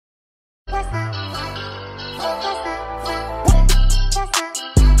What's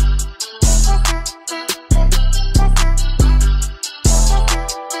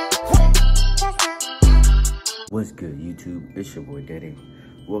good, YouTube? It's your boy Daddy.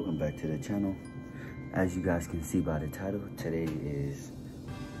 Welcome back to the channel. As you guys can see by the title, today is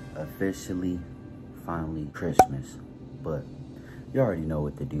officially, finally Christmas. But you already know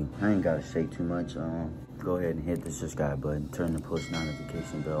what to do. I ain't gotta say too much. Go ahead and hit the subscribe button, turn the post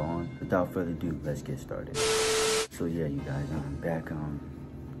notification bell on. Without further ado, let's get started. So yeah, you guys, I'm back.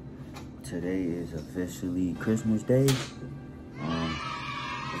 Today is officially Christmas Day. 0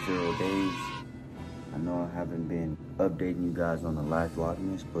 days. I know I haven't been updating you guys on the last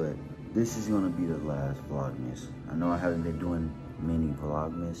Vlogmas, but this is gonna be the last Vlogmas. I know I haven't been doing many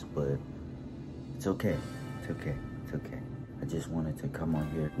Vlogmas, but it's okay. It's okay. It's okay. I just wanted to come on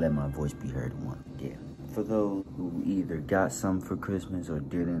here, let my voice be heard once again. For those who either got some for Christmas or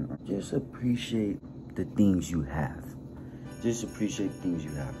didn't, just appreciate the things you have. Just appreciate the things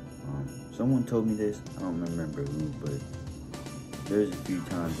you have. Someone told me this, I don't remember who, but there's a few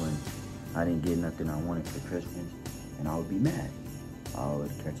times when I didn't get nothing I wanted for Christmas, and I would be mad. I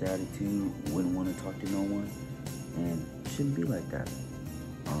would catch attitude, wouldn't want to talk to no one, and it shouldn't be like that.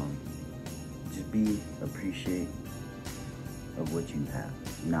 Just be appreciate of what you have,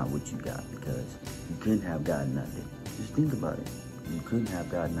 not what you got, because you couldn't have gotten nothing. Just think about it. You couldn't have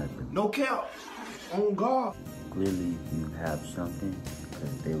gotten nothing. No count. On God. Clearly, you have something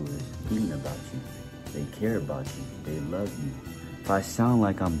because they was thinking about you. They care about you. They love you. If I sound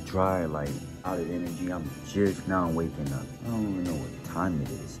like I'm dry, like out of energy, I'm just now waking up. I don't even know what time it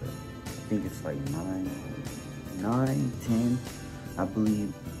is. I think it's like 9, 10, I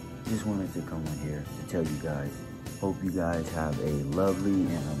believe. Just wanted to come on here to tell you guys. Hope you guys have a lovely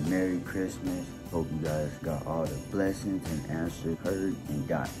and a Merry Christmas. Hope you guys got all the blessings and answers heard and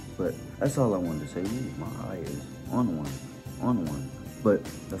got. But that's all I wanted to say. Ooh, my eye is on one. But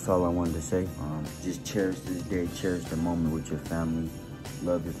that's all I wanted to say. Just cherish this day, cherish the moment with your family.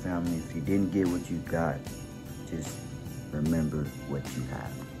 Love your family. If you didn't get what you got, just remember what you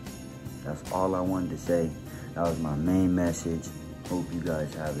have. That's all I wanted to say. That was my main message. Hope you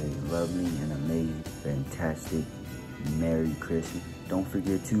guys have a lovely and amazing, fantastic Merry Christmas. Don't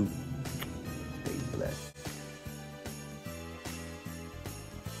forget to stay blessed.